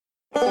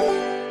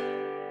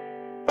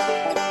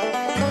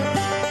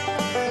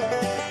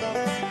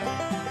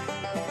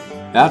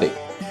Howdy.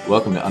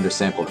 Welcome to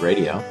Undersampled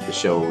Radio, the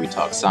show where we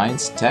talk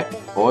science, tech,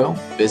 oil,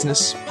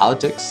 business,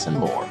 politics, and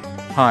more.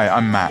 Hi,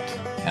 I'm Matt.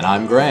 And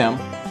I'm Graham.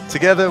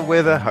 Together,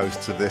 we're the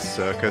hosts of this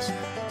circus.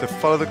 To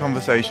follow the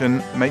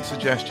conversation, make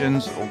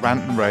suggestions, or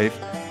rant and rave,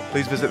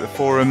 please visit the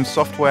forum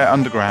Software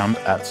Underground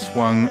at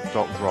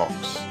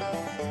swung.rocks.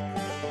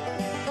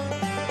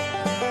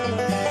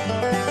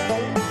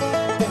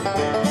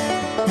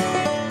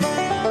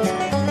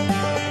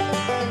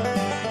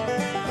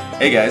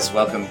 Hey guys,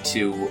 welcome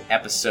to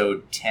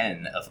episode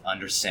 10 of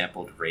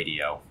Undersampled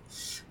Radio.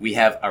 We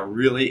have a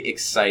really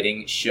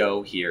exciting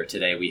show here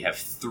today. We have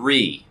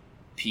 3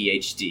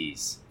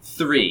 PhDs,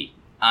 3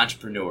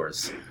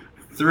 entrepreneurs,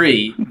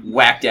 3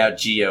 whacked out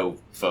geo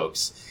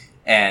folks,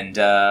 and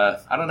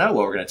I don't know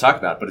what we're going to talk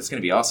about, but it's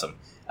going to be awesome.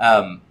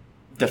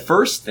 The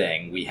first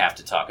thing we have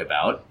to talk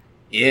about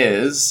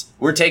is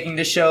we're taking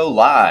the show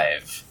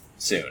live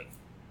soon.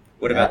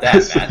 What about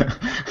that,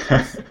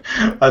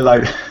 Matt? I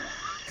like...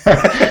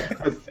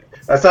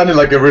 That sounded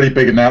like a really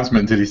big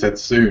announcement until he said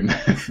soon.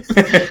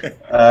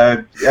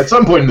 At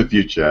some point in the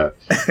future,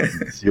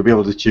 so you'll be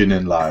able to tune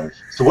in live.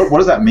 So what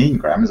does that mean,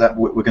 Graham? Is that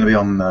we're going to be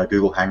on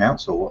Google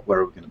Hangouts, or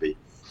where are we going to be?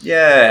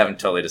 Yeah, I haven't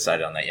totally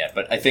decided on that yet,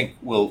 but I think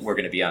we're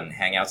going to be on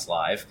Hangouts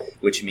Live,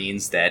 which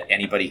means that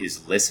anybody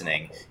who's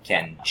listening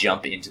can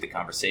jump into the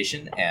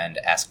conversation and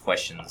ask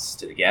questions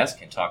to the guest,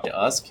 can talk to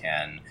us,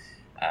 can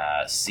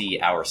see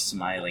our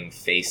smiling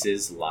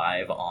faces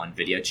live on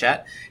video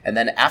chat, and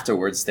then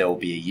afterwards there will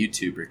be a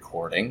YouTube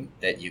recording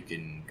that you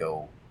can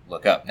go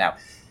look up. Now,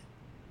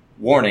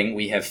 warning,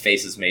 we have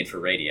faces made for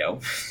radio,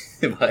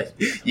 but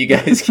you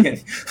guys can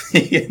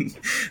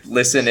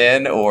listen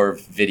in or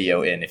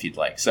video in if you'd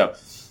like. So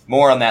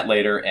more on that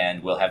later,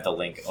 and we'll have the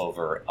link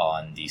over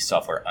on the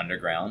Software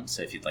Underground,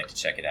 so if you'd like to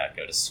check it out,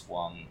 go to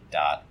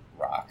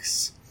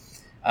swung.rocks.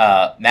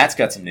 Matt's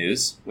got some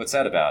news. What's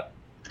that about?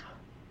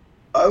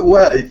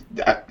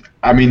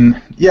 I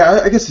mean, yeah,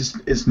 I guess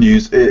it's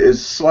news. It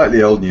is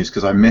slightly old news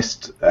because I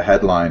missed a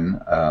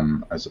headline.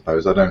 I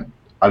suppose I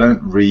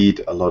don't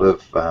read a lot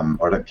of,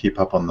 or I don't keep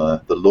up on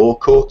the law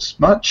courts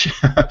much.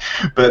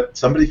 But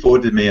somebody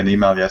forwarded me an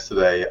email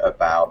yesterday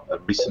about a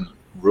recent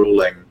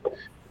ruling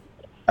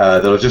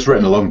that I've just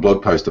written a long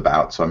blog post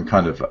about. So I'm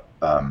kind of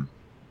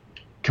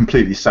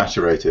completely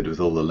saturated with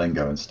all the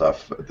lingo and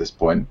stuff at this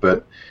point.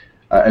 But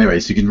anyway,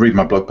 so you can read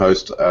my blog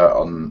post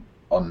on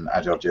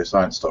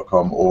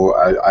agilegeoscience.com, or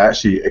I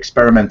actually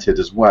experimented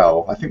as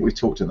well. I think we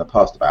talked in the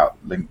past about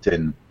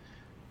LinkedIn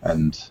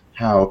and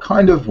how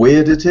kind of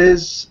weird it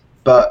is,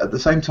 but at the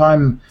same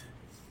time,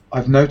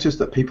 I've noticed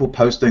that people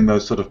posting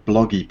those sort of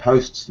bloggy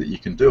posts that you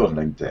can do on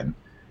LinkedIn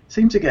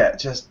seem to get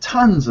just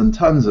tons and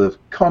tons of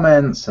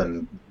comments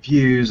and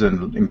views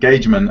and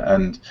engagement,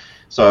 and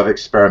so I've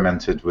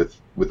experimented with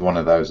one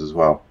of those as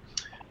well.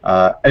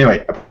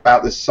 Anyway,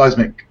 about this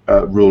seismic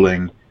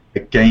ruling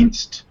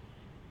against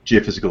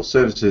Geophysical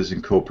Services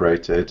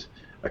Incorporated,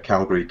 a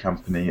Calgary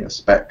company, a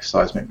spec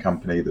seismic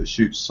company that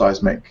shoots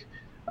seismic,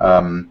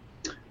 and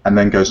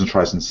then goes and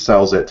tries and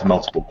sells it to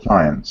multiple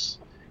clients.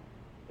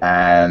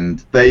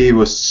 And they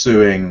were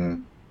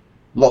suing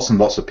lots and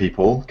lots of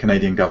people,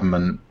 Canadian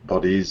government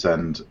bodies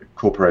and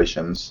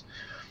corporations,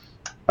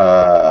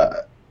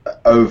 over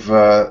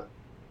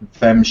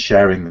them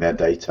sharing their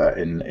data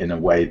in a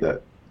way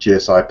that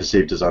GSI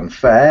perceived as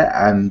unfair,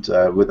 and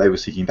they were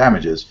seeking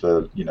damages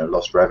for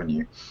lost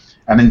revenue.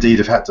 And indeed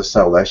have had to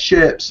sell their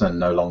ships and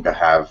no longer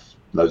have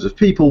loads of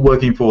people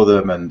working for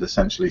them, and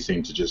essentially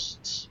seem to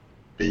just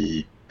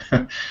be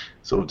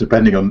sort of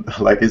depending on,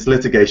 like, it's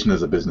litigation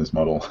as a business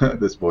model at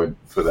this point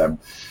for them.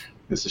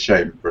 It's a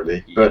shame,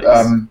 really. Yes. But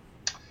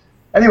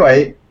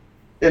anyway,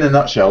 in a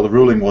nutshell, the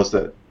ruling was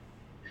that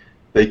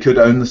they could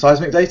own the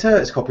seismic data,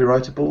 it's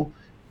copyrightable,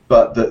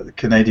 but that the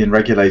Canadian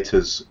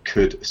regulators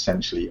could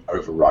essentially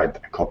override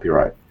that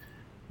copyright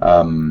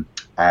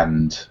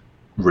and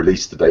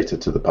release the data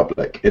to the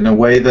public in a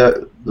way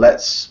that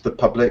lets the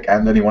public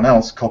and anyone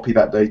else copy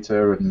that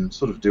data and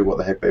sort of do what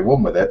the heck they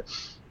want with it.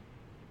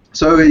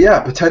 So yeah,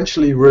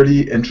 potentially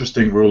really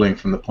interesting ruling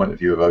from the point of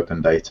view of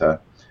open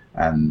data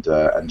and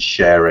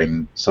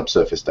sharing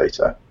subsurface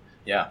data.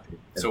 Yeah.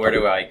 So where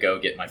do I go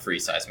get my free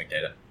seismic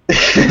data?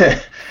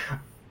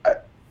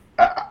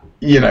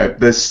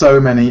 There's so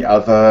many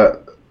other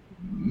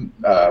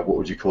what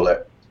would you call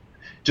it?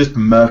 Just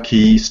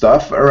murky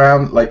stuff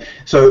around. Like,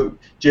 so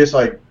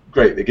GSI.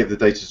 Great, they give the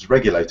data to the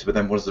regulator, but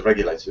then what does the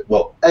regulator do?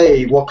 Well,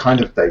 what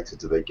kind of data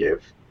do they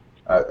give?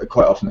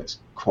 Quite often it's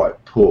quite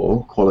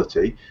poor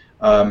quality.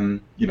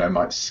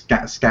 Might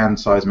scan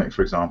seismic,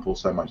 for example,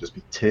 so it might just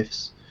be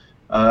TIFFs.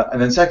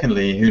 And then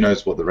secondly, who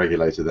knows what the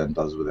regulator then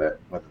does with it,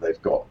 whether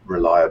they've got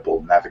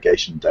reliable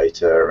navigation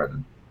data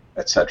and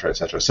et cetera, et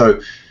cetera. So,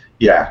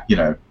 yeah,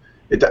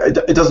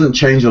 it doesn't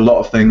change a lot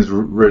of things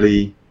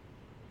really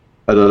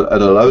at a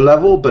low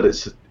level, but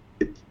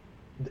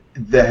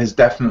there has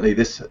definitely,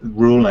 this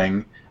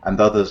ruling and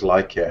others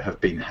like it have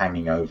been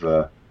hanging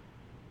over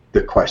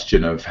the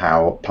question of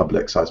how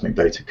public seismic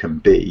data can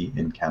be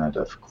in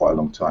Canada for quite a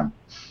long time.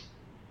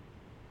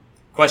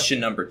 Question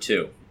number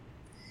 2.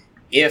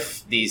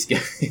 if these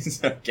guys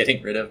are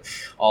getting rid of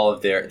all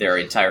of their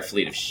entire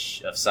fleet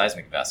of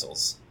seismic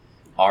vessels,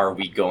 are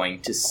we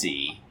going to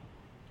see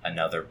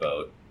another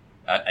boat,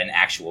 an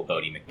actual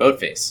Boaty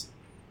McBoatface?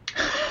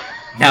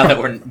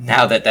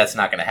 Now that that's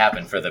not going to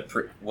happen for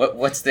the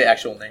what's the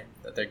actual name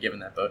that they're giving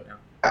that boat now?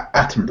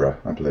 Attenborough,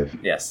 I believe.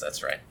 Yes,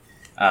 that's right.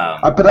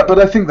 But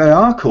I think they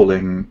are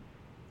calling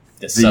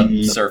the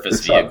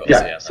subsurface vehicles.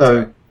 Yeah,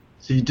 so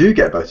you do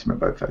get Boaty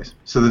McBoatface.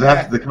 So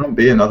there can't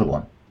be another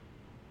one.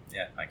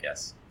 Yeah, I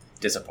guess.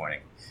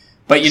 Disappointing.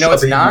 But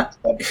it's not.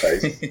 All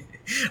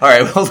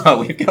right, hold on.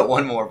 We've got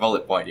one more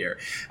bullet point here.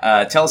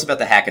 Tell us about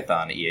the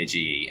hackathon at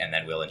EAGE, and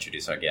then we'll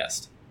introduce our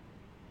guest.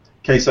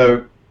 Okay,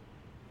 so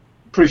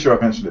pretty sure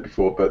I've mentioned it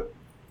before, but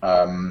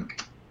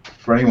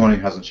for anyone who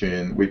hasn't tuned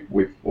in,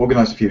 we've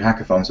organised a few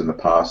hackathons in the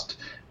past.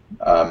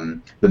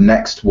 The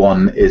next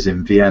one is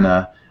in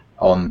Vienna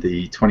on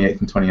the 28th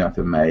and 29th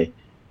of May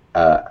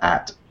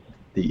at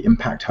the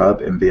Impact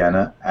Hub in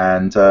Vienna,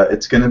 and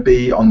it's going to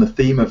be on the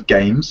theme of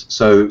games,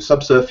 so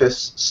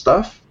subsurface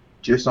stuff,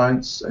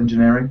 geoscience,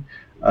 engineering,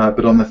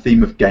 but on the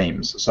theme of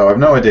games. So I have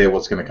no idea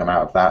what's going to come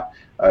out of that.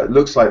 It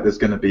looks like there's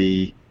going to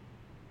be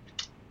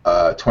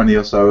 20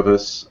 or so of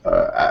us,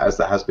 as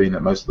there has been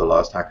at most of the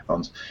last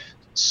hackathons.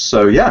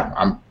 So yeah,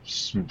 I'm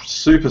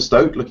super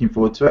stoked, looking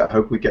forward to it. I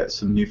hope we get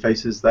some new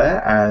faces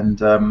there,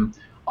 and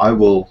I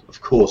will, of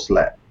course,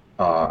 let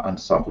our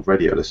Undersampled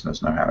Radio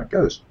listeners know how it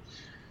goes.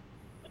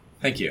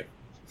 Thank you.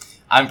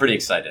 I'm pretty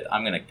excited.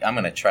 I'm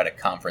gonna try to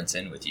conference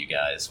in with you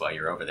guys while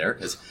you're over there,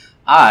 because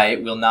I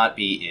will not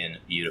be in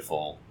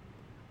beautiful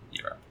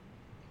Europe.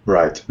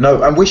 Right.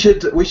 No, and we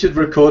should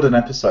record an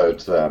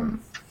episode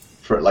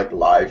for like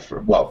live,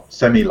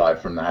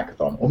 semi-live from the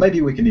hackathon, or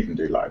maybe we can even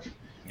do live.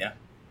 Yeah.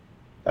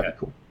 That'd be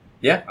cool.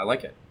 Yeah, I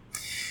like it.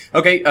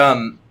 Okay.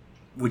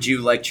 Would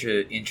you like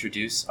to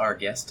introduce our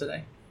guest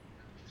today?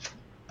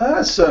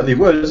 Certainly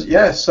would.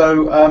 Yeah.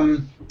 So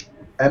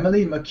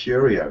Emily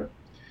Mercurio.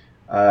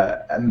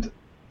 And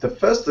the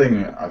first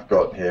thing I've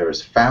got here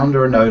is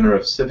founder and owner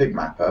of Civic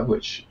Mapper,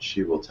 which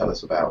she will tell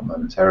us about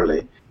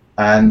momentarily.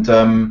 And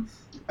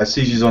I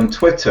see she's on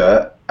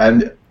Twitter,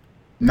 and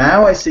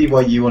now I see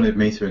why you wanted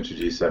me to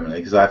introduce Emily,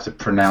 because I have to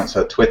pronounce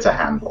her Twitter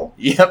handle.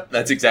 Yep,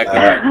 that's exactly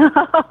right.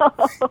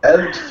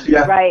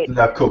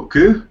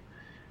 Elfjallakoku.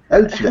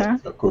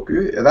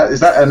 Elfjallakoku. Is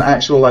that an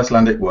actual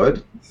Icelandic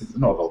word? It's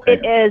not a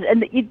volcano. It is,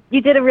 and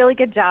you did a really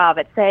good job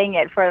at saying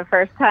it for the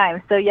first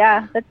time. So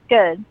yeah, that's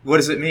good. What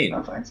does it mean?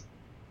 Oh, thanks.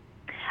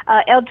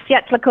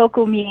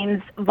 Elfjallakoku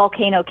means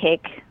volcano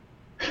cake.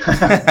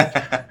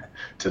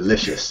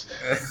 Delicious.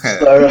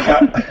 So,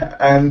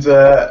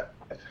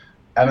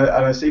 and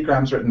I see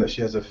Graham's written that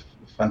she has a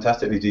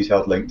fantastically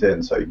detailed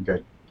LinkedIn, so you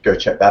can go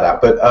check that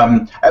out. But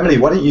Emily,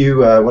 why don't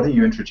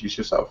you introduce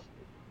yourself?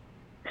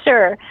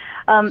 Sure.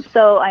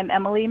 So I'm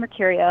Emily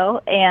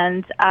Mercurio,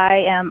 and I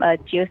am a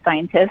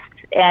geoscientist.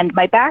 And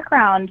my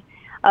background,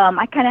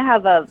 I kind of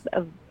have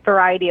a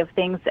variety of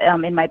things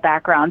in my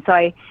background. So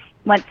I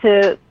went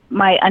to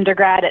my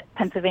undergrad at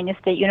Pennsylvania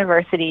State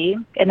University,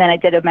 and then I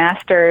did a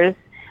master's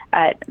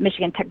at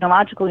Michigan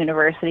Technological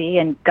University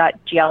and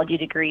got geology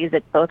degrees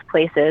at both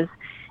places.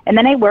 And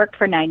then I worked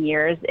for 9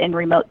 years in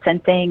remote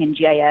sensing and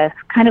GIS,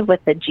 kind of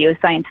with a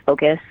geoscience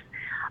focus.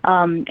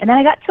 And then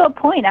I got to a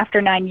point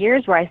after 9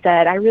 years where I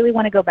said, I really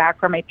want to go back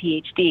for my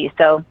PhD.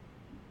 So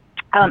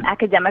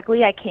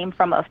academically, I came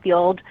from a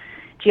field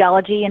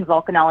geology and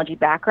volcanology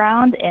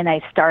background, and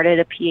I started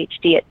a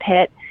PhD at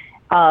Pitt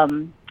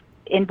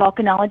in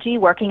volcanology,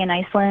 working in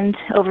Iceland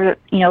over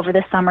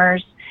the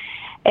summers.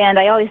 And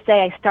I always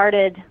say I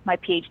started my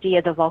PhD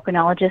as a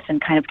volcanologist and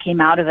kind of came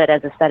out of it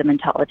as a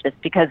sedimentologist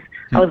because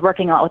I was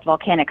working a lot with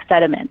volcanic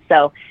sediments.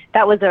 So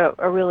that was a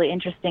really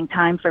interesting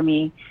time for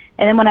me.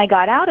 And then when I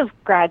got out of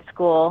grad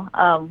school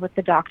with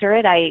the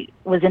doctorate, I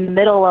was in the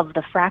middle of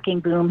the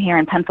fracking boom here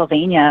in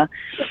Pennsylvania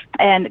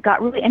and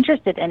got really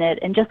interested in it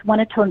and just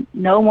wanted to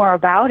know more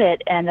about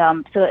it.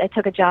 And so I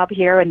took a job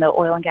here in the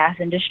oil and gas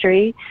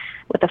industry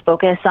with a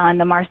focus on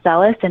the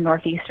Marcellus in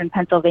northeastern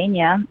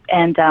Pennsylvania.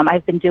 And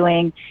I've been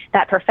doing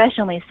that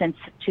professionally since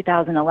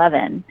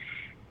 2011.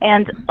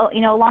 And,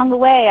 along the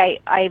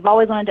way, I've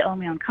always wanted to own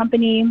my own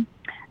company.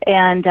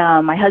 And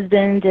my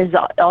husband is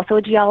also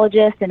a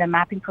geologist and a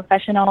mapping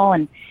professional.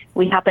 And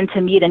we happened to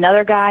meet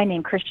another guy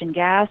named Christian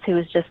Gass, who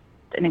is just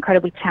an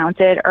incredibly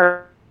talented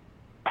earth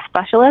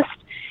specialist.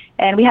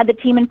 And we had the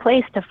team in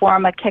place to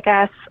form a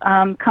kick-ass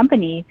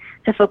company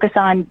to focus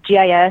on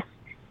GIS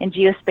and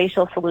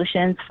geospatial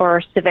solutions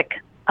for civic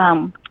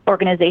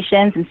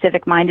organizations and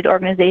civic-minded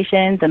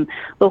organizations and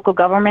local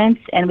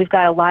governments. And we've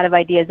got a lot of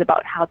ideas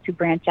about how to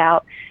branch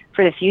out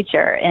for the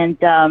future. And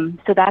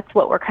so that's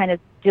what we're kind of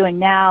doing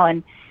now.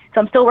 And so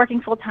I'm still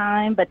working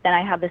full-time, but then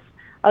I have this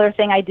other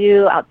thing I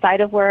do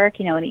outside of work,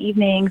 in the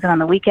evenings and on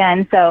the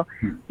weekends. So,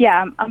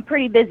 yeah, I'm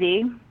pretty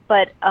busy,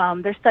 but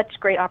there's such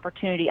great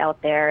opportunity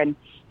out there. And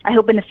I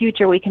hope in the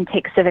future we can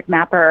take Civic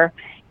Mapper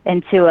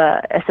into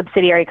a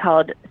subsidiary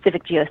called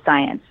Civic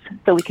Geoscience,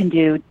 so we can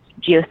do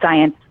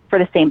geoscience for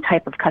the same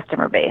type of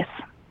customer base.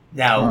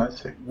 Now, I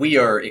see. we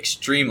are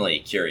extremely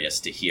curious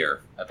to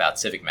hear about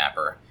Civic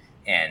Mapper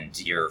and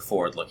your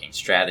forward-looking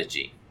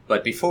strategy.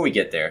 But before we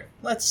get there,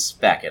 let's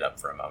back it up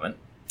for a moment.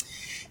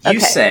 You Okay.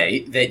 say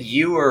that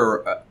you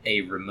are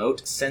a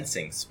remote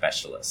sensing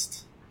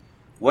specialist.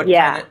 What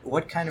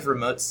kind of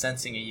remote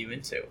sensing are you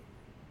into?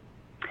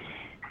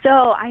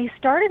 So I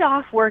started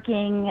off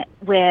working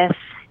with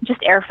just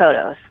air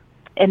photos,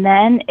 and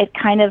then it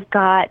kind of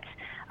got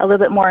a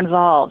little bit more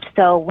involved.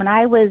 So when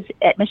I was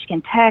at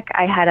Michigan Tech,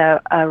 I had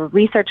a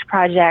research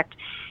project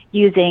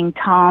using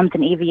TOMS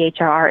and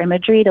AVHR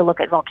imagery to look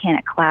at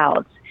volcanic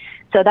clouds.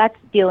 So that's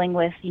dealing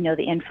with,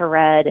 the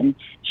infrared and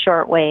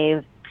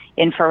shortwave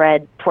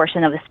infrared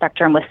portion of the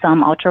spectrum with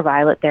some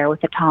ultraviolet there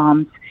with the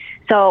TOMS.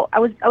 So I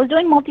was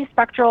doing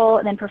multispectral,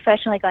 and then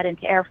professionally got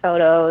into air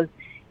photos,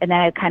 and then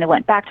I kind of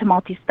went back to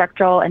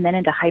multispectral and then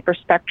into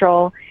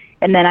hyperspectral.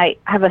 And then I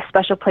have a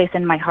special place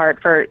in my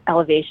heart for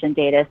elevation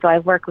data. So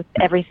I've worked with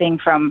everything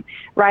from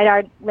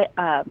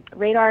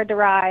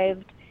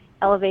radar-derived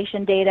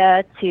elevation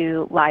data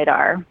to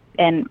LiDAR.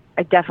 And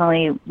I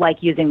definitely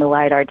like using the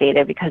LiDAR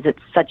data because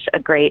it's such a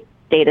great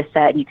data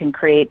set. You can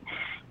create,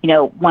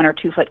 1 or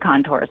 2 foot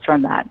contours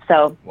from that.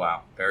 So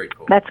wow, very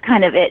cool. That's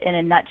kind of it in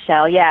a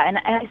nutshell. Yeah, and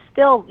I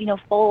still,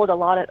 fold a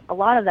lot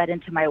of that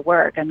into my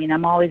work. I mean,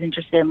 I'm always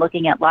interested in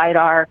looking at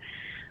LiDAR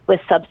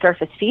with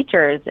subsurface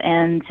features,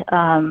 and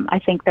I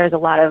think there's a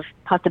lot of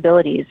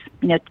possibilities,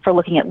 for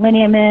looking at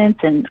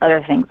lineaments and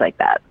other things like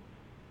that.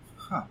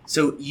 Huh.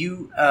 So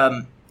you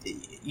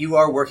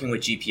are working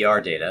with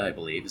GPR data, I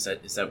believe. Is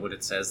that what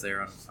it says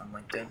there on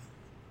LinkedIn?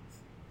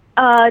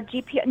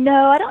 GPR?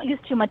 No, I don't use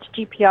too much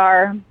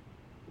GPR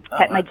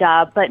at my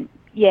job, but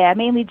yeah,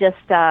 mainly just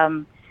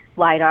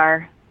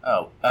LiDAR.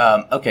 Oh,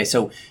 okay.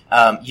 So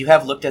you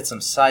have looked at some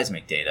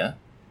seismic data,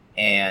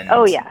 and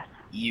oh yes,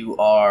 you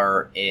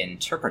are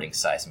interpreting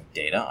seismic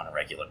data on a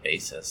regular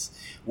basis.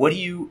 What do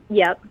you?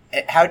 Yep.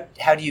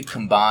 How do you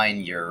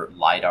combine your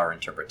LiDAR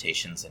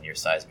interpretations and your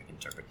seismic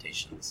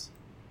interpretations?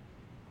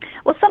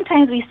 Well,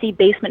 sometimes we see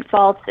basement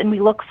faults, and we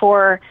look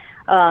for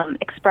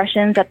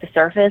expressions at the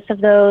surface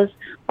of those,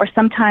 or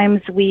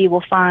sometimes we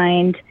will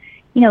find,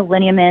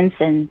 lineaments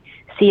and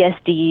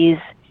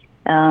CSDs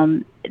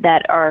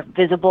that are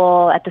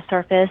visible at the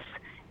surface,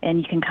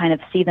 and you can kind of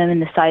see them in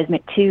the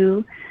seismic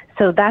too.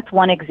 So that's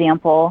one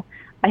example.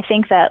 I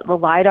think that the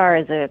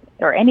LiDAR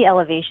or any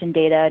elevation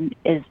data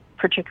is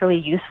particularly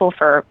useful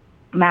for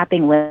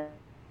mapping. We've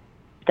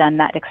done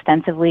that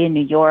extensively in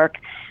New York.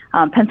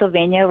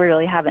 Pennsylvania, we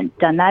really haven't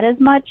done that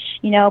as much,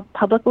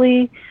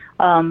 publicly.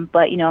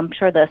 But, I'm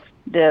sure the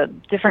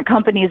different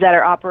companies that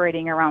are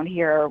operating around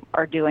here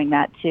are doing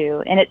that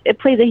too. And it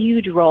plays a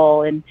huge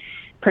role in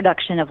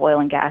production of oil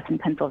and gas in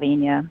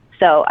Pennsylvania.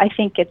 So I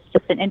think it's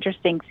just an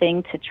interesting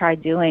thing to try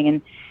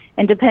doing.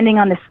 And depending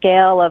on the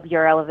scale of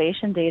your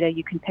elevation data,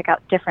 you can pick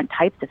out different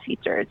types of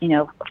features.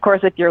 Of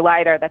course, with your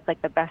LiDAR, that's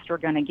like the best we're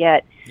going to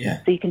get.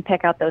 Yeah. So you can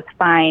pick out those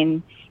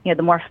fine,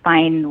 the more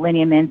fine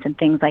lineaments and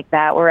things like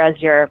that.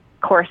 Whereas your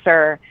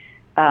coarser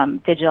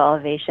digital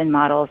elevation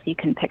models, you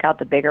can pick out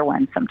the bigger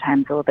ones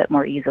sometimes a little bit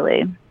more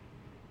easily.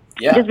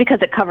 Yeah. Just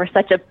because it covers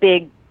such a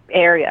big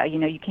area,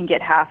 you can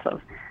get half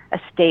of a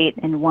state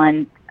in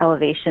one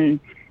elevation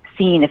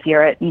scene if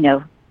you're at,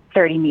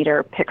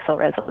 30-meter pixel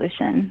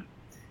resolution.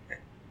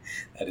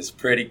 That is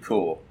pretty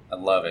cool. I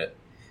love it.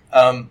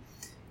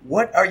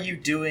 What are you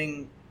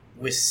doing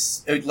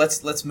with?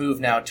 Let's move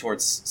now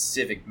towards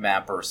Civic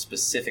Mapper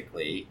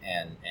specifically,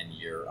 and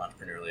your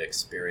entrepreneurial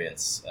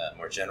experience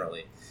more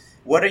generally.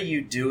 What are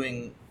you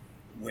doing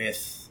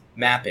with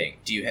mapping?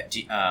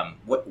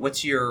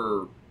 What's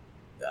your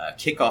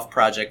kickoff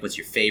project? What's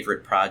your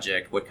favorite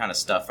project? What kind of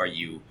stuff do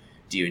you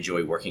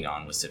enjoy working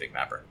on with Civic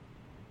Mapper?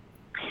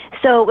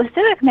 So with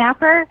Civic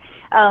Mapper,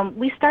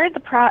 we started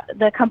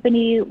the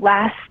company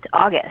last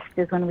August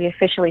is when we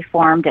officially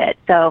formed it.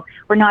 So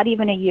we're not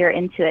even a year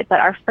into it. But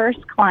our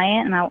first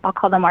client, and I'll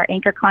call them our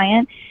anchor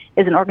client,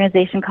 is an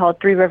organization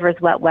called Three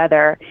Rivers Wet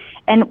Weather.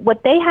 And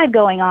what they had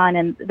going on,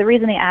 and the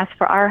reason they asked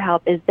for our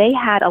help, is they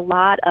had a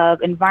lot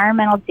of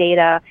environmental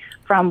data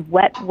from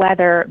wet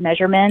weather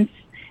measurements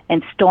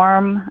and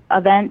storm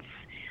events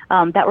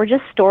that were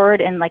just stored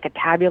in like a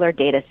tabular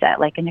data set,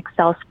 like an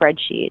Excel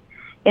spreadsheet.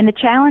 And the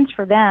challenge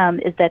for them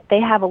is that they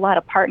have a lot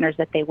of partners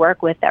that they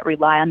work with that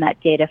rely on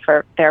that data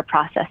for their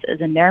processes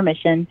and their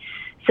mission.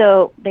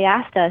 So they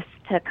asked us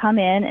to come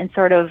in and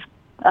sort of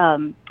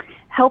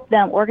help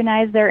them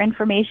organize their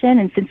information.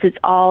 And since it's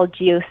all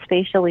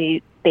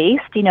geospatially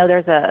based,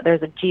 there's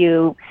a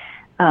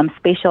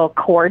geospatial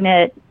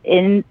coordinate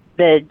in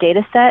the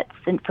data sets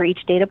and for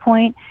each data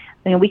point.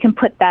 We can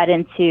put that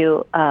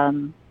into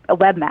a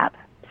web map.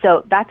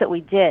 So that's what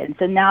we did.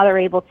 So now they're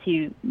able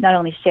to not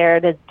only share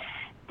the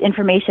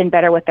information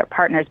better with their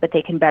partners, but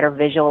they can better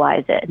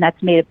visualize it. And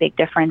that's made a big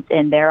difference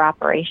in their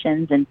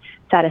operations and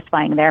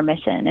satisfying their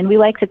mission. And we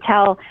like to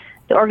tell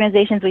the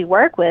organizations we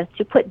work with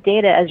to put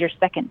data as your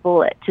second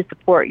bullet to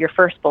support your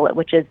first bullet,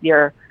 which is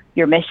your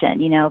mission,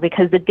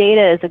 because the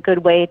data is a good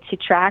way to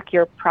track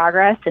your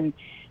progress and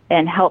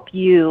help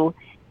you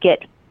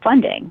get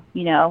funding.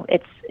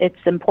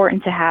 It's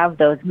important to have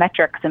those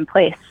metrics in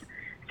place.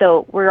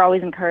 So we're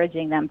always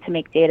encouraging them to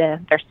make data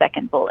their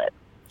second bullet.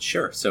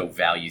 Sure. So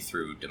value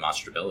through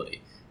demonstrability.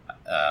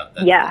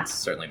 Yeah. That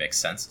certainly makes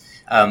sense.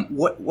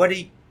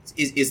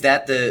 Is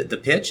that the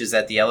pitch? Is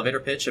that the elevator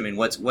pitch? I mean,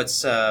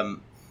 what's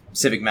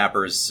Civic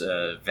Mapper's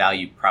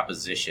value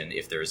proposition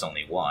if there's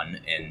only one,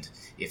 and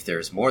if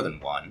there's more than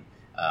one,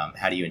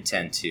 how do you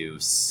intend to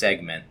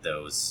segment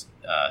those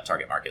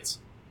target markets?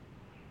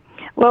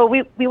 Well,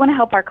 we want to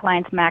help our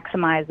clients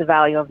maximize the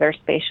value of their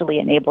spatially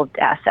enabled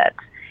assets.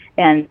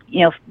 And,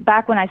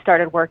 back when I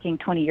started working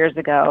 20 years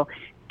ago,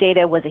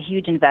 data was a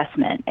huge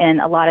investment. And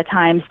a lot of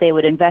times they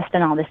would invest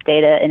in all this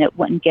data and it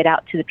wouldn't get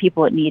out to the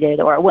people it needed,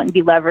 or it wouldn't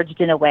be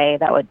leveraged in a way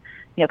that would,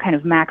 kind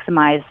of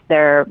maximize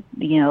their,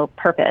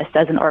 purpose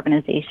as an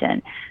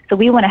organization. So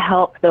we want to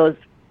help those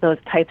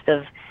types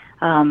of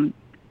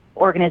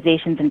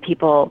organizations and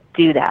people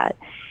do that.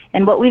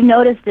 And what we've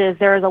noticed is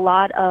there's a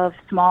lot of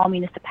small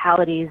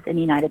municipalities in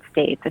the United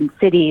States and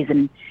cities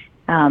and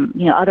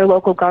other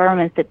local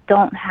governments that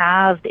don't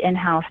have the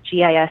in-house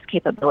GIS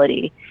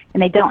capability,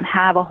 and they don't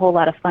have a whole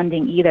lot of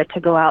funding either to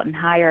go out and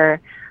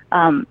hire,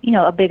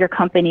 a bigger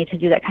company to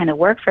do that kind of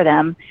work for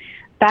them.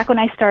 Back when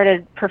I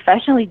started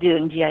professionally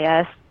doing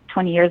GIS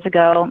 20 years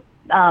ago,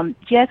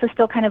 GIS was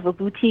still kind of a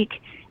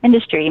boutique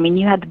industry. I mean,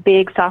 you had the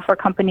big software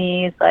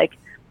companies like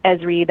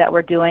Esri that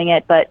were doing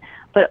it, but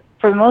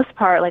for the most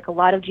part, like a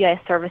lot of GIS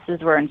services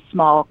were in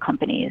small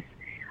companies.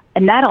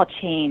 And that all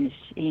changed,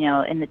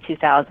 in the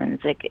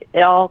 2000s. Like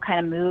it all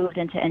kind of moved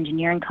into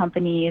engineering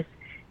companies.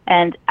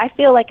 And I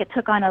feel like it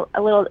took on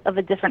a little of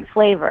a different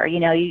flavor.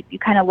 You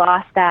kind of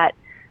lost that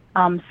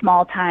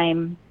small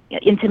time,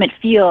 intimate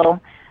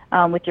feel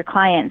with your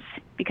clients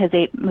because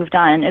they moved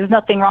on. There's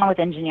nothing wrong with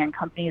engineering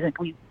companies. Like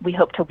we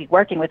hope to be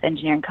working with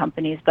engineering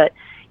companies, but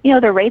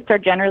the rates are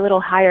generally a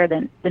little higher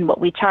than what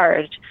we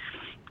charge.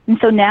 And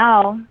so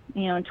now,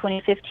 in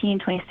 2015,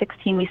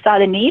 2016, we saw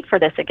the need for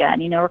this again.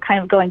 We're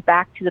kind of going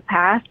back to the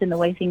past and the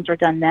way things were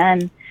done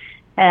then.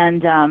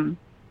 And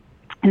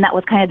that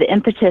was kind of the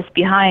impetus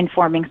behind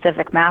forming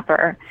Civic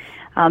Mapper,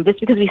 just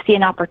because we see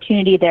an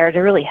opportunity there to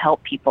really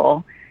help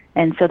people.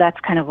 And so that's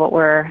kind of what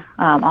we're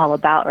all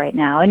about right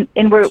now.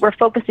 And we're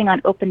focusing on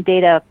open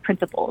data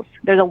principles.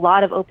 There's a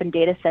lot of open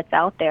data sets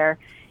out there,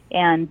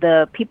 and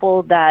the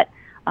people that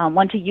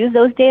want to use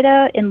those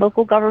data in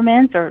local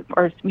governments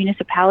or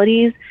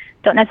municipalities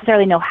don't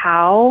necessarily know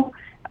how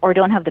or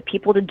don't have the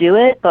people to do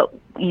it, but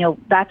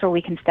that's where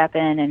we can step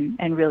in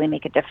and really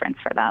make a difference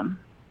for them.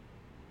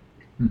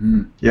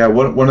 Mm-hmm. Yeah,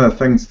 one of the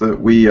things that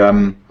we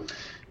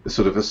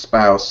sort of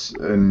espouse,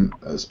 and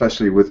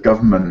especially with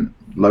government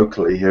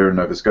locally here in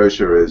Nova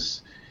Scotia,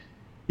 is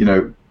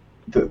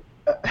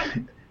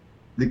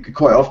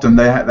quite often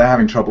they're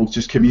having trouble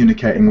just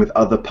communicating with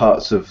other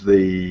parts of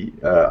the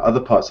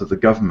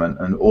government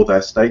and all their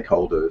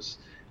stakeholders,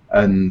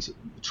 and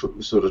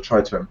sort of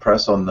try to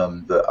impress on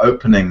them that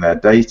opening their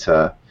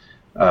data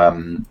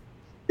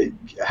it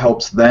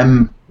helps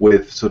them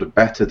with sort of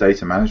better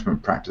data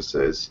management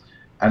practices,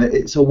 and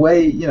it's a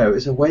way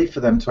for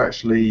them to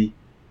actually.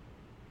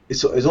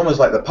 It's almost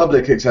like the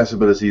public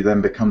accessibility then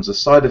becomes a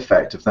side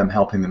effect of them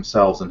helping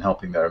themselves and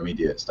helping their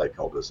immediate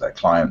stakeholders, their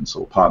clients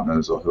or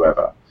partners or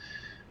whoever.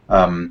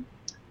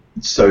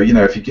 So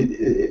if you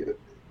can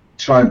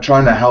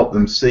trying to help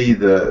them see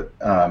that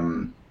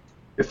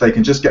if they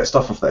can just get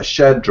stuff off their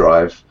shared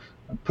drive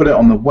and put it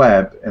on the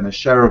web in a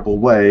shareable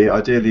way,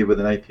 ideally with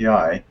an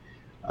API,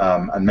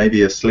 and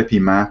maybe a Slippy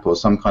map or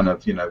some kind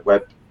of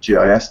web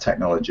GIS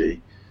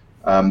technology,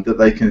 that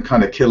they can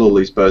kind of kill all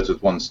these birds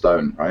with one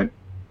stone, right?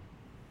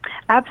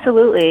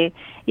 Absolutely.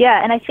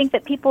 Yeah, and I think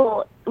that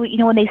people,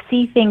 when they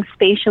see things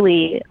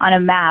spatially on a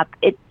map,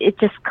 it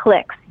just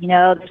clicks.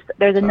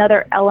 There's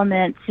another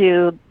element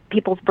to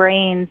people's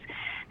brains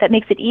that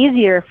makes it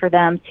easier for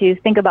them to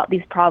think about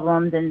these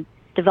problems and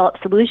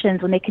develop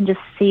solutions when they can just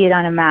see it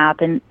on a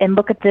map and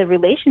look at the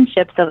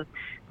relationships of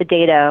the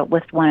data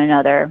with one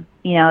another.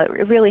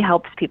 It really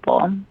helps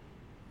people.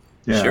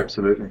 Yeah, sure.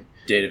 Absolutely.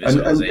 Data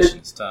visualization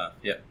is tough.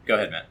 Yeah, go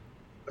ahead, Matt.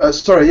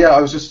 Sorry, yeah,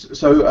 I was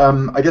just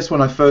I guess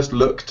when I first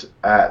looked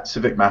at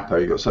Civic Mapper,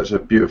 you got such a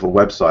beautiful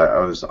website.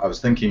 I was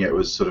thinking it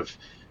was sort of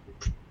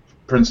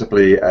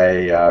principally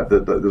there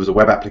was a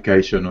web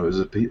application, or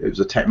it was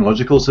a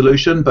technological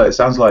solution, but it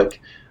sounds like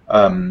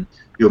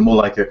you're more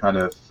like a kind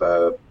of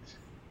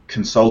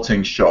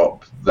consulting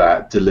shop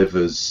that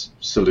delivers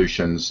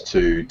solutions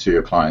to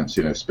your clients.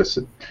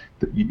 Specific.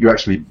 You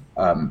actually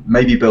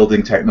maybe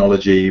building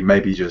technology,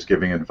 maybe just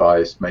giving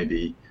advice,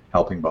 maybe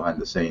helping behind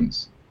the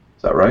scenes.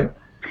 Is that right?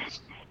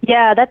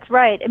 Yeah, that's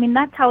right. I mean,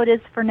 that's how it is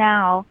for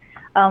now.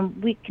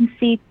 We can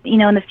see, in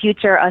the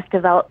future, us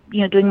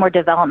doing more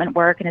development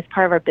work, and as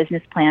part of our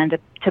business plan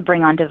to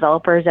bring on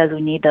developers as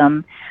we need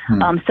them.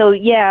 So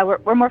yeah,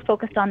 we're more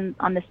focused on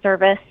the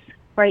service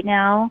right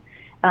now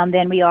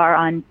than we are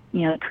on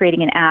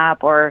creating an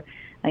app or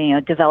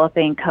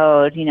developing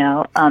code.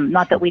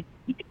 Not that we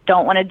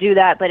don't want to do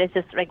that, but it's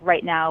just like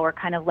right now we're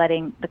kind of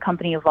letting the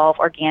company evolve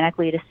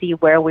organically to see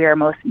where we are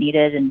most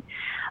needed. And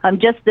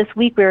Just this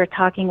week, we were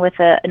talking with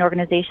an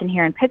organization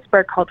here in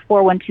Pittsburgh called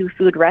 412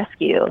 Food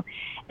Rescue.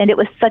 And it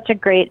was such a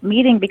great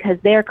meeting because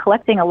they are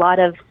collecting a lot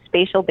of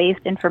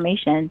spatial-based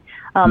information.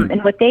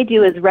 And what they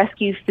do is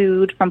rescue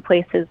food from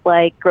places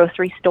like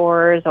grocery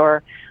stores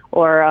or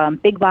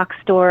big box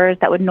stores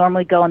that would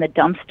normally go in the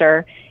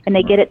dumpster, and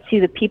they get it to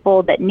the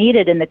people that need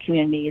it in the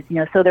communities.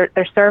 So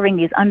they're serving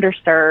these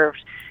underserved,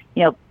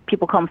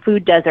 people call them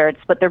food deserts,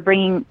 but they're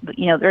bringing,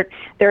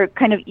 they're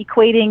kind of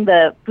equating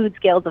the food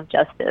scales of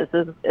justice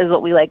is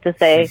what we like to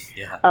say.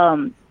 Yeah.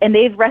 And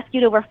they've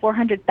rescued over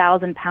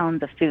 400,000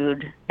 pounds of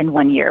food in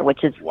 1 year,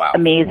 which is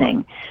amazing.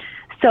 Wow.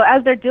 So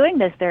as they're doing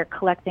this, they're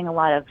collecting a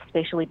lot of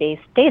spatially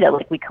based data.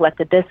 Like, we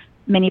collected this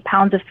many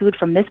pounds of food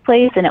from this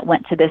place and it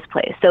went to this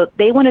place. So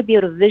they want to be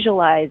able to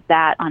visualize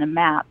that on a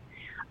map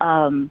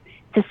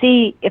to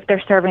see if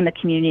they're serving the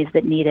communities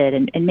that need it,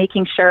 and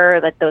making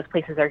sure that those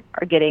places are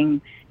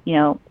getting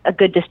a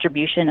good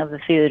distribution of the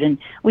food. And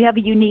we have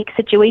a unique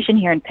situation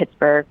here in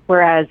Pittsburgh,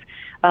 whereas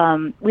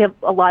we have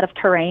a lot of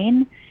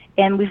terrain,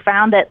 and we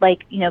found that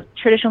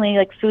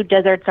traditionally food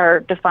deserts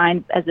are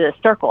defined as a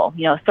circle,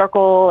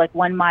 like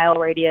 1 mile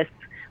radius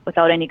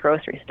without any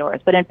grocery stores.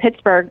 But in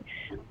Pittsburgh,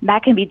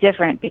 that can be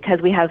different because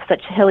we have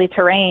such hilly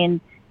terrain.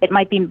 It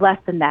might be less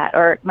than that,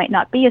 or it might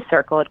not be a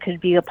circle. It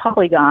could be a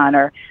polygon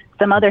or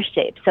some other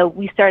shape. So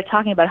we started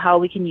talking about how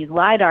we can use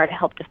LiDAR to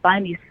help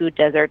define these food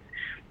deserts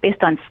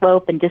based on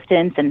slope and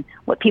distance and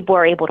what people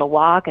are able to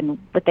walk and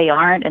what they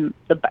aren't, and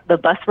the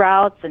bus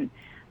routes and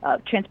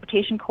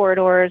transportation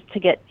corridors to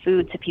get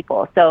food to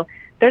people. So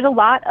there's a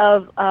lot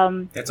of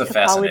it's a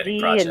fascinating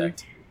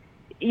project.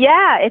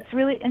 Yeah, it's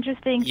really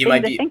interesting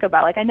thing to think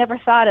about. I never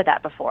thought of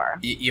that before.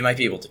 You might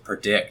be able to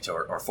predict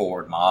or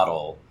forward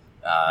model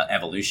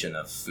evolution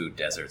of food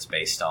deserts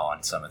based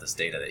on some of this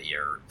data that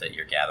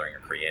you're gathering or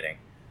creating.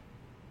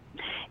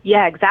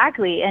 Yeah,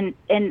 exactly.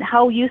 And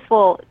how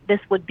useful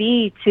this would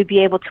be to be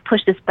able to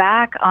push this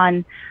back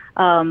on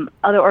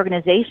other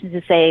organizations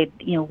to say,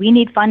 we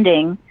need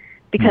funding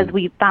because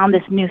we found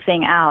this new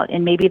thing out,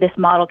 and maybe this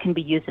model can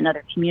be used in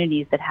other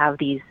communities that have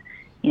these,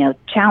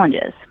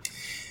 challenges.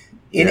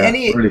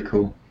 Really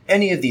cool.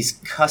 Any of these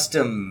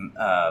custom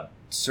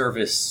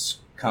service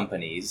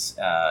companies,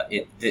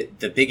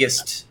 the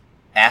biggest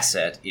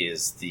asset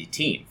is the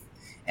team.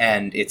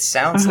 And it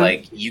sounds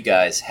like you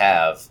guys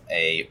have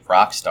a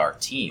rock star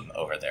team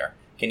over there.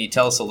 Can you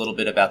tell us a little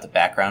bit about the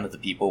background of the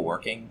people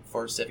working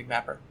for Civic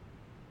Mapper?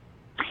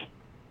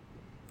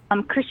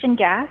 Christian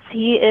Gass,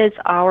 he is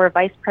our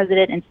vice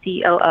president and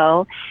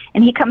COO,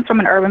 and he comes from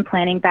an urban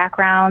planning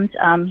background.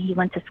 He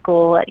went to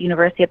school at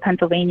University of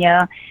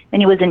Pennsylvania,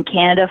 and he was in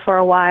Canada for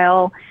a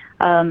while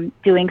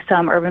doing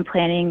some urban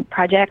planning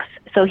projects.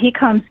 So he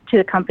comes to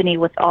the company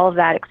with all of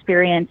that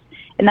experience.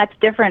 And that's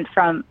different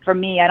from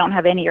me. I don't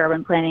have any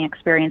urban planning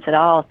experience at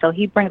all. So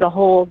he brings a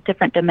whole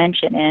different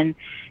dimension in.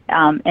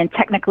 And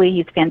technically,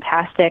 he's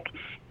fantastic.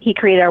 He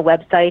created our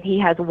website. He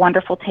has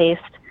wonderful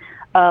taste.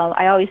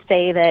 I always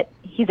say that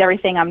he's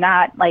everything I'm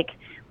not. Like,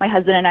 my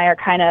husband and I are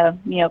kind of,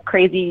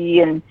 crazy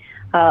and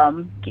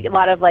a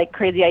lot of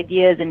crazy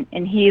ideas.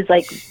 And he's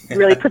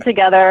really put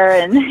together,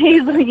 and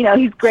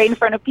he's great in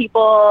front of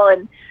people.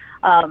 And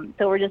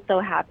so we're just so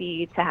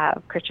happy to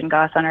have Christian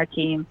Goss on our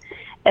team.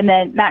 And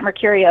then Matt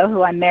Mercurio,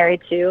 who I'm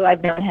married to,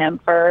 I've known him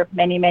for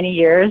many, many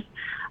years,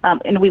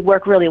 and we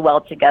work really well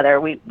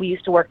together. We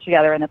used to work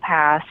together in the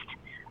past.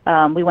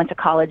 We went to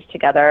college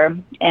together,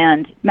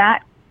 and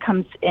Matt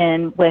comes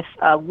in with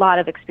a lot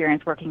of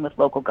experience working with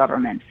local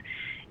governments.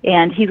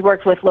 And he's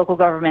worked with local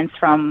governments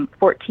from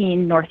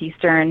 14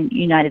 northeastern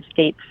United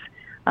States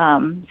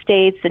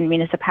states and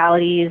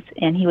municipalities,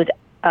 and he was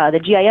the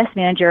GIS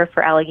manager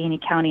for Allegheny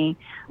County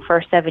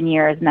for 7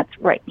 years, and that's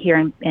right here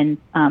in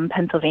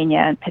Pennsylvania,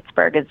 and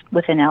Pittsburgh is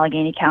within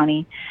Allegheny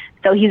County.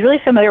 So he's really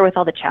familiar with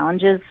all the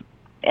challenges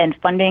and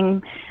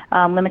funding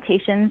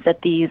limitations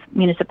that these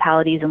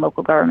municipalities and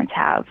local governments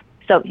have.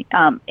 So,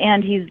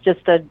 and he's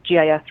just a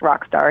GIS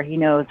rock star. He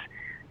knows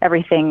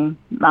everything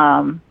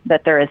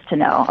that there is to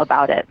know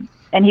about it.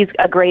 And he's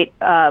a great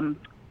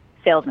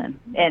salesman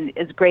and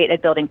is great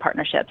at building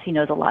partnerships. He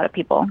knows a lot of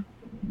people.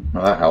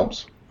 Well, that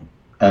helps.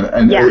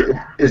 And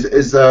yeah.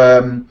 Is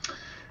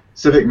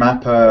Civic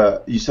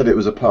Mapper, you said it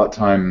was a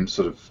part-time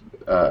sort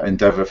of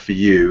endeavor for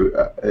you.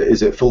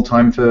 Is it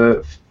full-time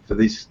for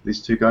these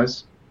two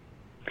guys?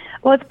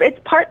 Well, it's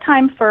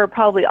part-time for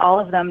probably all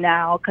of them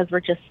now because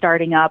we're just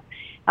starting up.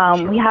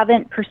 Sure. We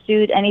haven't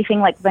pursued anything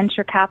like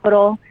venture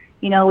capital.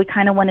 We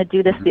kind of want to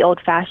do this the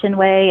old-fashioned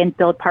way and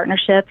build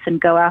partnerships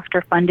and go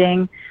after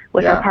funding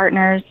with our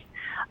partners.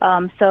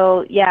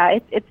 So, yeah,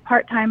 it's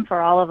part-time for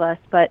all of us,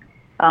 but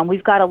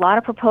we've got a lot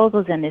of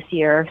proposals in this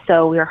year,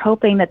 so we're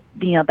hoping that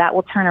that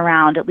will turn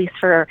around, at least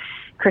for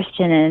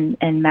Christian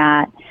and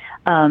Matt.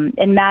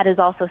 And Matt is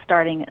also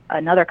starting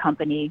another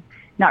company,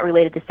 not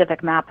related to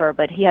Civic Mapper,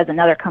 but he has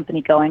another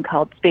company going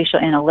called Spatial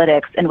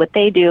Analytics, and what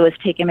they do is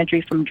take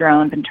imagery from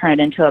drones and turn it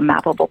into a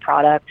mappable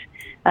product,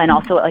 and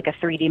also like a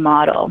 3D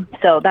model.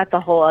 So that's a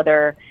whole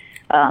other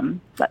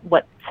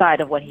what side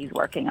of what he's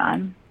working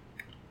on.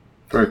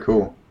 Very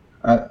cool.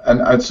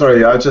 And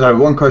sorry, I just have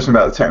one question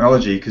about the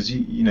technology, because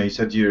you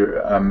said you're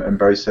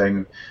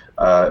embracing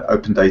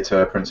open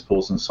data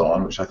principles and so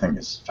on, which I think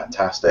is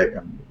fantastic,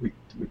 and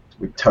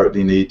we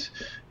totally need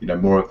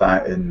more of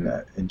that in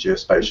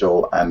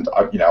geospatial, and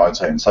I'd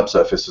say in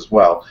subsurface as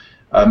well.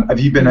 Have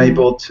you been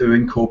able to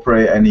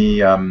incorporate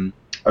any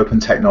open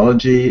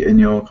technology in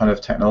your kind of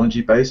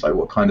technology base? Like,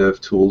 what kind of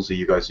tools are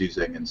you guys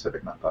using in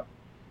Civic Mapper?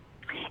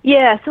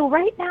 Yeah, so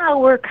right now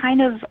we're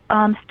kind of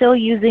still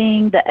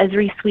using the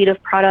Esri suite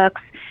of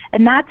products,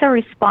 and that's a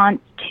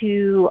response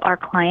to our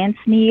clients'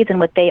 needs and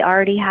what they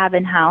already have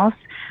in-house.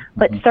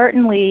 But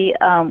certainly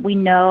we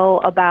know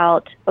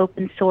about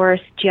open source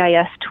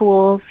GIS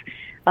tools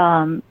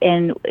and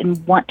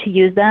want to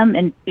use them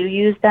and do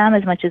use them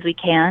as much as we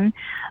can.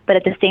 But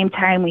at the same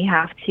time, we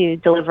have to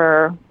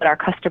deliver what our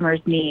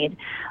customers need.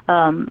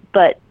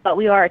 But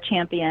we are a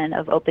champion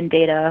of open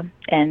data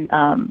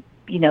and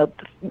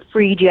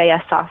free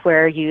GIS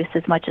software use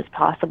as much as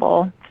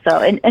possible. So,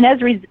 and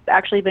Esri's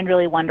actually been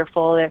really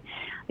wonderful.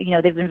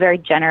 They've been very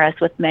generous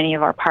with many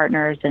of our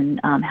partners and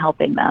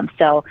helping them.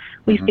 So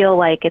we feel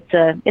like it's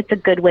a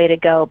good way to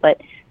go.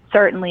 But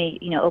certainly,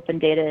 open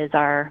data is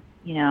our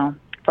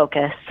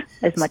focus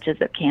as much as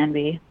it can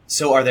be.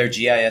 So, are there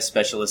GIS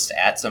specialists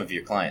at some of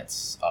your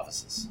clients'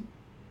 offices?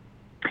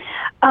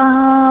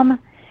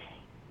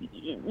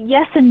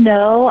 Yes and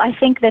no. I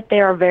think that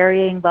there are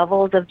varying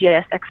levels of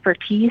GIS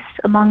expertise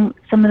among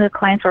some of the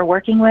clients we're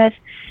working with,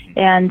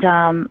 and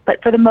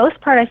but for the most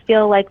part, I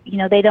feel like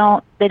they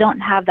don't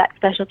have that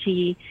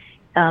specialty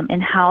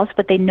in house,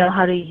 but they know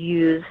how to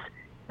use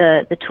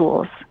the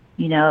tools,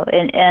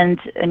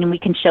 and we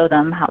can show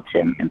them how to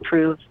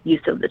improve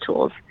use of the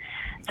tools.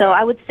 So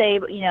I would say,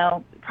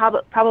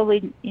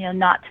 probably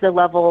not to the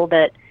level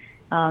that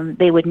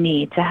they would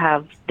need to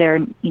have their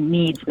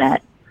needs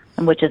met,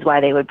 which is why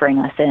they would bring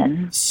us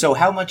in. So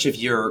how much of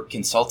your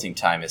consulting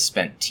time is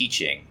spent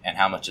teaching and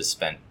how much is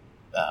spent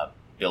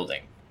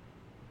building?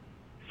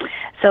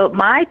 So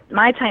my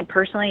time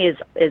personally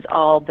is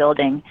all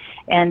building,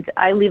 and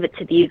I leave it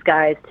to these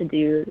guys to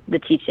do the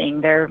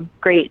teaching. They're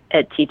great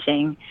at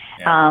teaching.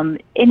 Yeah.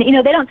 And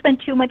they don't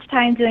spend too much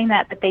time doing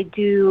that, but they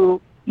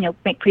do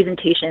make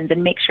presentations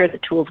and make sure the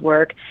tools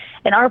work.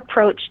 And our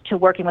approach to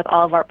working with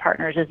all of our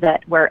partners is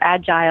that we're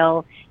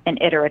agile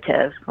and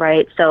iterative,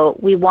 right? So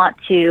we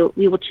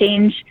will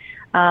change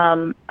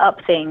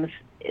up things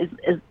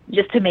is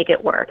just to make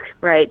it work,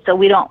 right? So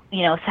we don't,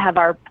 have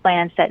our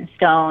plan set in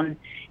stone.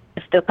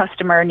 If the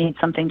customer needs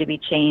something to be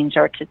changed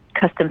or to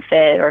custom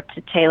fit or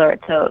to tailor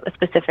it to a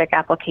specific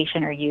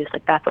application or use,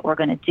 like that's what we're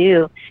going to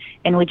do.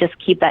 And we just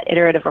keep that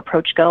iterative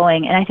approach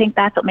going. And I think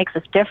that's what makes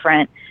us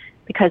different,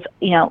 because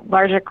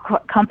larger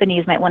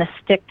companies might want to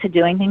stick to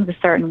doing things a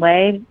certain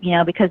way,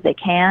 because they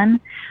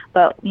can,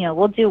 but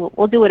we'll do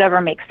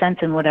whatever makes sense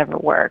and whatever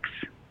works.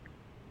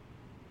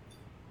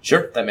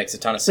 Sure, that makes a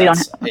ton of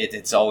sense.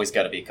 It's always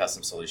got to be a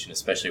custom solution,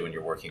 especially when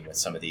you're working with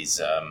some of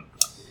these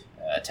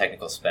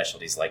technical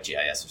specialties like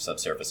GIS or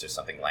subsurface or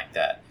something like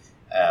that.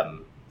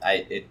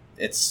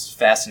 It's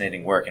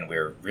fascinating work, and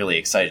we're really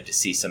excited to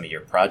see some of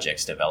your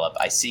projects develop.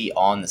 I see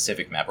on the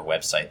Civic Mapper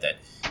website that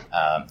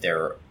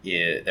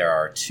there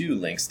are 2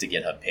 links to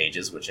GitHub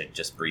pages, which I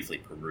just briefly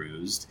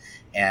perused,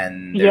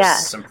 and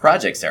there's some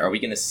projects there. Are we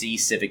going to see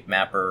Civic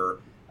Mapper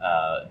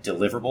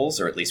deliverables,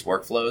 or at least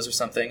workflows or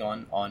something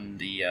on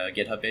the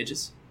GitHub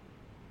pages?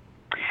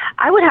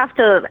 I would have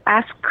to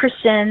ask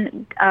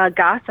Christian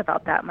Goss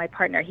about that, my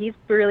partner. He's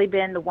really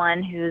been the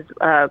one who's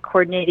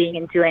coordinating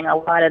and doing a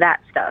lot of that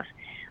stuff.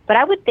 But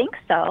I would think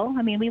so.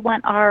 I mean, we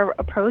want our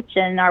approach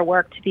and our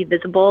work to be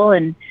visible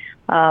and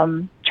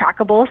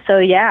trackable. So,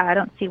 yeah, I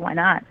don't see why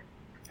not.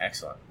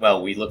 Excellent.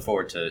 Well, we look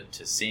forward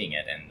to seeing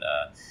it and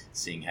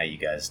seeing how you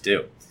guys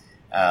do.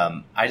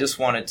 I just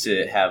wanted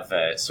to have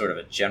sort of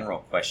a general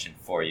question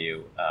for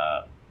you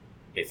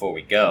before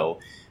we go,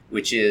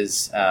 which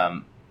is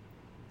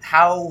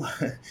how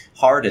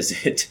hard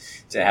is it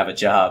to have a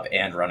job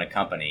and run a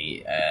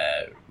company,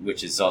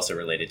 which is also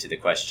related to the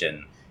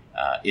question,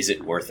 is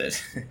it worth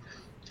it?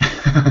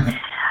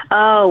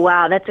 Oh,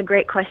 wow. That's a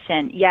great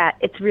question. Yeah,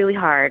 it's really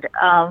hard.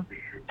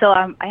 So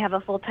I have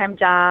a full-time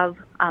job,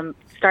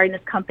 starting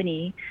this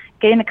company,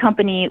 getting the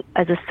company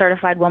as a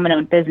certified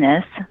woman-owned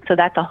business. So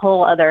that's a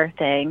whole other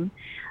thing.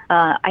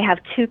 I have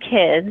 2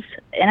 kids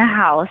in a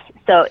house,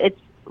 so it's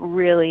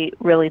really,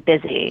 really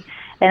busy.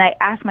 And I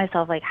ask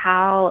myself, like,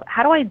 how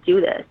do I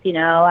do this?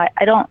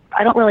 I don't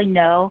really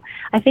know.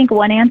 I think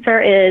one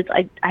answer is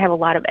I have a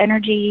lot of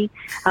energy.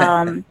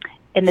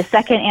 And the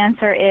second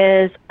answer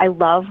is I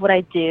love what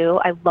I do.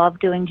 I love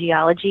doing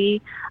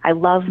geology. I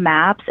love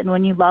maps. And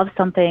when you love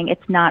something,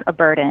 it's not a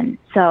burden.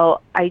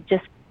 So I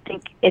just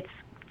think it's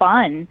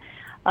fun.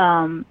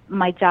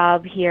 My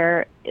job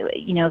here,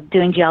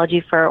 doing geology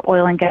for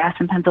oil and gas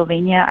in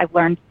Pennsylvania, I've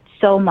learned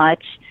so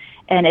much,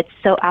 and it's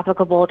so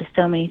applicable to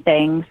so many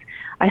things.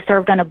 I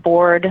served on a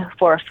board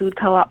for a food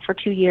co-op for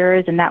 2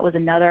 years, and that was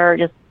another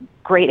just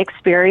great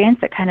experience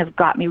that kind of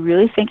got me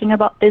really thinking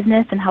about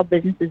business and how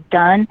business is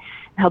done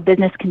and how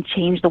business can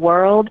change the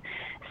world.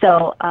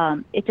 So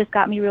it just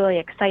got me really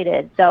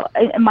excited. So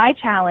my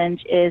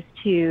challenge is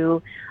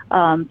to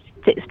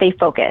stay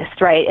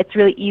focused, right? It's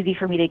really easy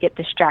for me to get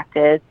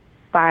distracted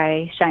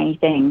by shiny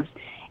things.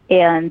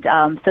 And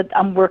so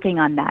I'm working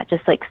on that,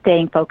 just like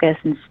staying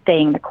focused and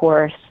staying the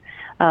course.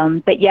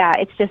 But yeah,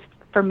 it's just,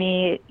 for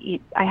me,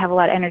 I have a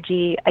lot of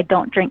energy. I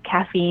don't drink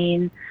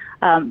caffeine.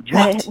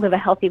 Try to live a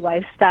healthy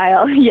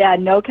lifestyle. Yeah,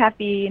 no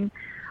caffeine.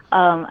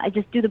 I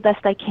just do the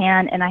best I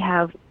can, and I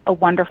have a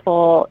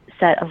wonderful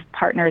set of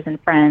partners and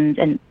friends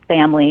and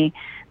family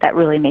that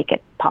really make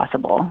it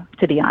possible,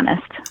 to be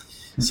honest.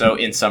 So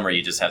in summary,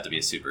 you just have to be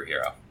a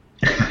superhero.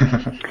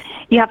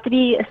 You have to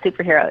be a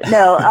superhero.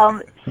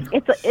 No,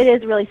 it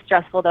is really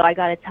stressful, though. I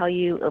got to tell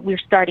you, we're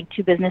starting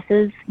 2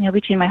 businesses,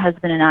 between my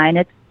husband and I,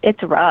 and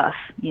it's rough.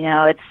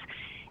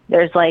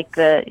 There's like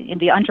the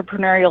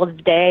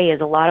entrepreneurial day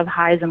is a lot of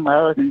highs and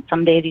lows, and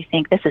some days you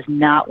think this is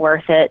not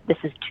worth it. This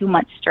is too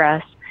much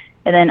stress.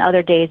 And then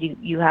other days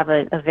you have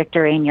a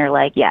victory and you're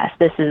like, yes,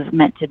 this is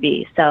meant to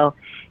be. So,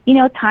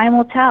 time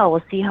will tell.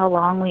 We'll see how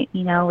long we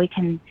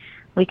can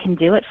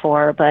do it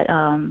for. But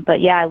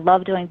yeah, I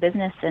love doing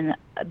business, and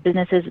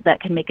businesses that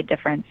can make a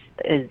difference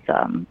is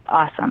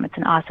awesome. It's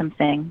an awesome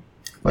thing.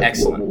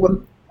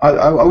 Excellent.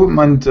 I wouldn't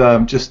mind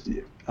just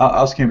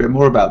asking a bit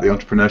more about the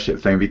entrepreneurship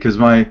thing, because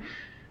when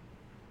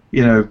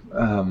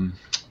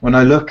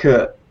I look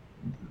at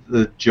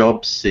the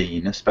job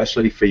scene,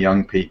 especially for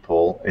young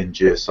people in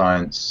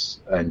geoscience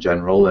in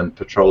general and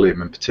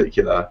petroleum in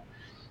particular,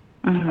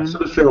 I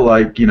sort of feel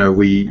like,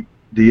 the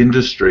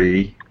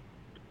industry,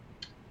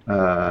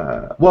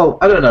 well,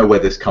 I don't know where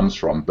this comes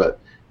from, but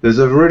there's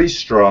a really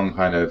strong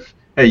kind of,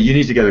 hey, you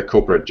need to get a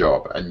corporate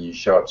job, and you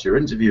show up to your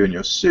interview in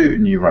your suit,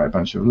 and you write a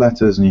bunch of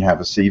letters, and you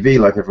have a CV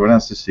like everyone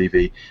else's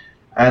CV,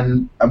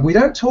 and we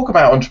don't talk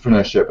about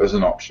entrepreneurship as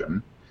an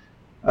option.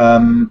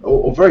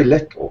 Or very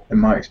little, in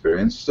my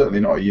experience, certainly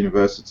not at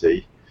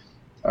university.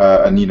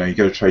 And you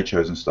go to trade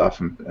shows and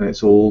stuff, and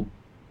it's all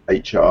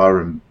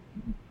HR and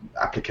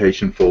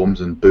application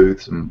forms and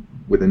booths and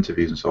with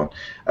interviews and so on.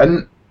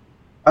 And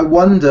I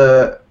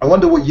wonder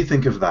what you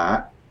think of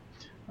that.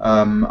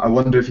 I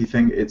wonder if you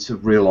think it's a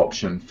real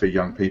option for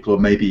young people, or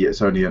maybe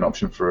it's only an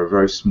option for a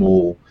very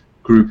small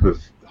group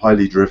of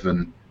highly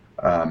driven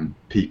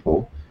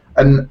people.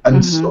 And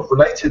sort of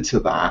related to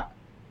that,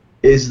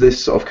 is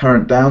this sort of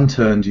current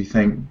downturn, do you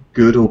think,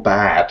 good or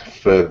bad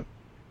for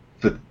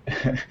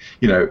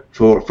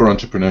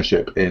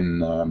entrepreneurship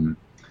in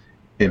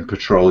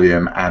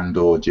petroleum and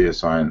or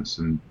geoscience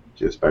and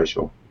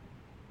geospatial?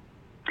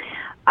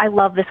 I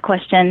love this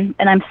question,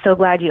 and I'm so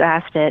glad you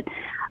asked it.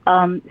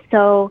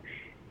 So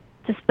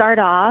to start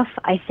off,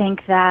 I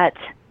think that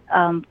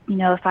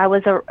if I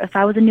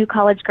was a new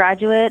college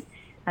graduate,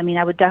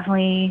 I would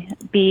definitely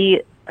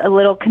be a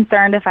little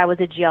concerned if I was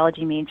a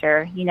geology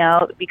major,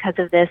 because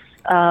of this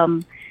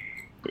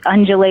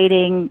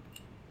undulating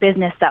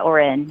business that we're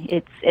in.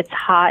 It's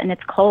hot and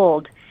it's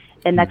cold,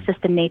 and that's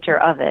just the nature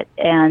of it.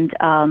 And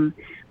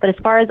but as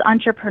far as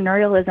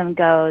entrepreneurialism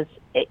goes,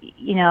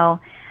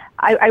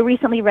 I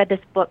recently read this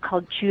book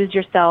called Choose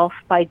Yourself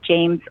by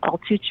James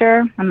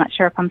Altucher. I'm not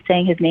sure if I'm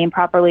saying his name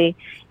properly,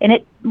 and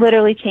it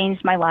literally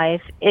changed my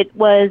life. It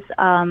was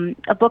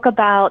a book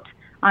about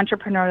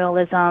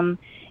entrepreneurialism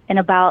and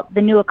about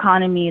the new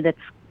economy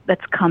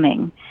that's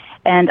coming.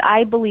 And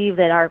I believe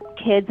that our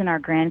kids and our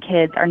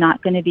grandkids are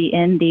not going to be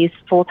in these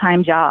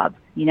full-time jobs.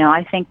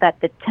 I think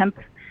that the temp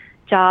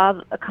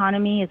job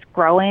economy is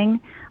growing.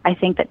 I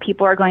think that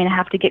people are going to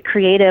have to get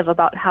creative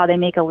about how they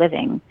make a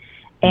living.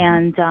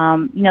 And,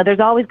 there's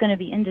always going to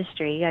be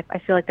industry. I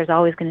feel like there's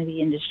always going to be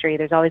industry.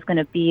 There's always going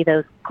to be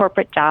those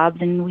corporate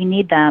jobs, and we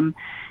need them,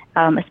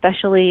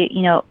 especially,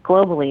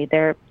 globally.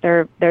 They're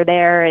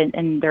there,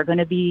 and they're going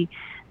to be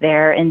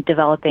there in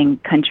developing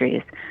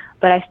countries.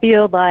 But I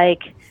feel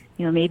like,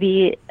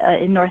 maybe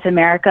in North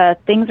America,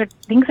 things are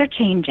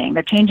changing.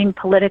 They're changing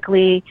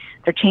politically.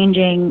 They're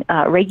changing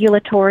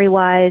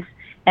regulatory-wise.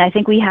 And I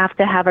think we have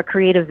to have a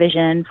creative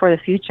vision for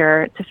the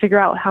future to figure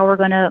out how we're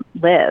going to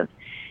live.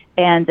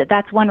 And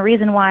that's one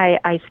reason why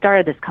I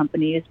started this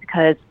company, is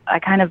because I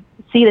kind of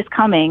see this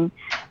coming,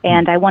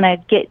 and I want to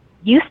get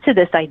used to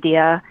this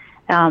idea,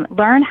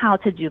 learn how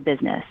to do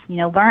business,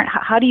 learn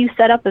how do you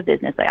set up a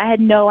business. Like, I had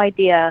no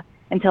idea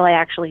until I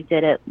actually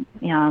did it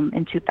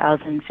in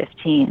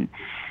 2015.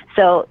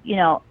 So,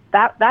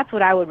 that's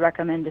what I would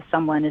recommend to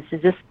someone, is to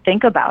just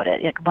think about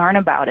it, learn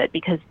about it,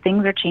 because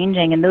things are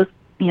changing, and those,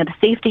 the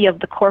safety of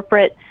the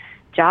corporate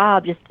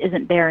job just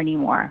isn't there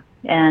anymore.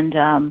 And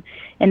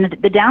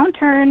the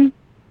downturn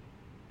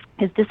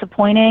is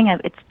disappointing.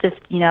 It's just,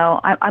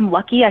 I'm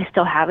lucky I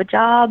still have a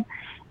job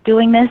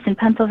doing this in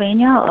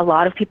Pennsylvania. A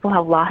lot of people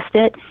have lost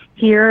it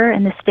here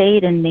in the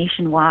state and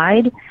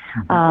nationwide.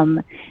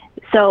 So,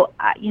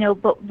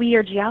 but we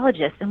are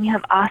geologists, and we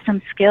have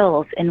awesome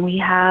skills, and we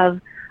have,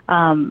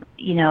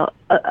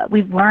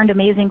 we've learned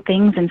amazing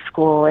things in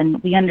school,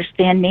 and we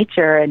understand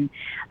nature. And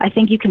I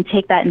think you can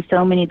take that in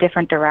so many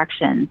different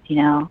directions,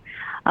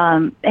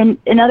 And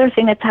another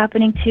thing that's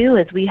happening too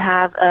is we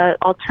have an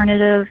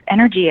alternative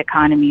energy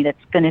economy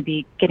that's going to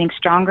be getting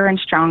stronger and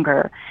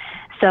stronger.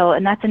 So,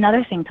 and that's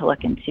another thing to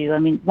look into. I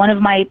mean, one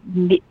of my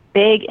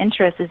big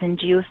interests is in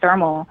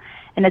geothermal,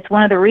 and it's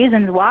one of the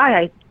reasons why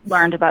I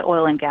learned about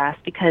oil and gas,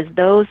 because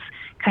those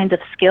kinds of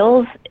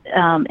skills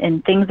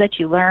and things that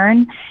you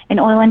learn in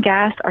oil and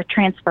gas are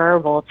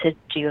transferable to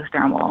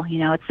geothermal. You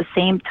know, it's the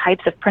same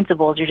types of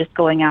principles. You're just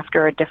going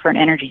after a different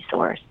energy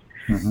source.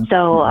 Mm-hmm.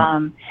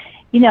 So,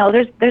 you know,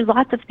 there's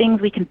lots of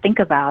things we can think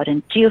about,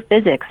 and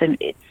geophysics, and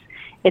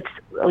it's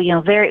you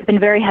know been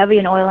very heavy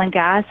in oil and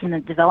gas and the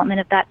development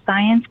of that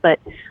science, but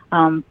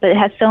it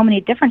has so many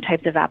different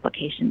types of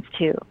applications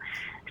too.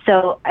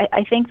 So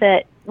I think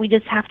that we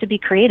just have to be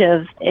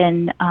creative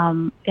in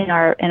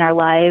our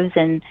lives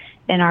and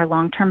in our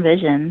long-term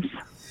visions.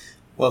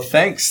 Well,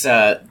 thanks,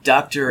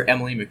 Dr.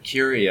 Emily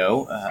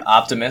Mercurio,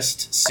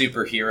 optimist,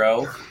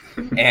 superhero,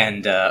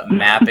 and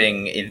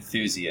mapping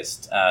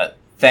enthusiast.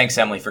 Thanks,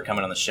 Emily, for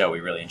coming on the show. We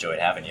really enjoyed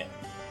having you.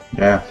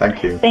 Yeah,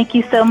 thank you. Thank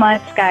you so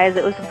much, guys.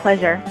 It was a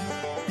pleasure.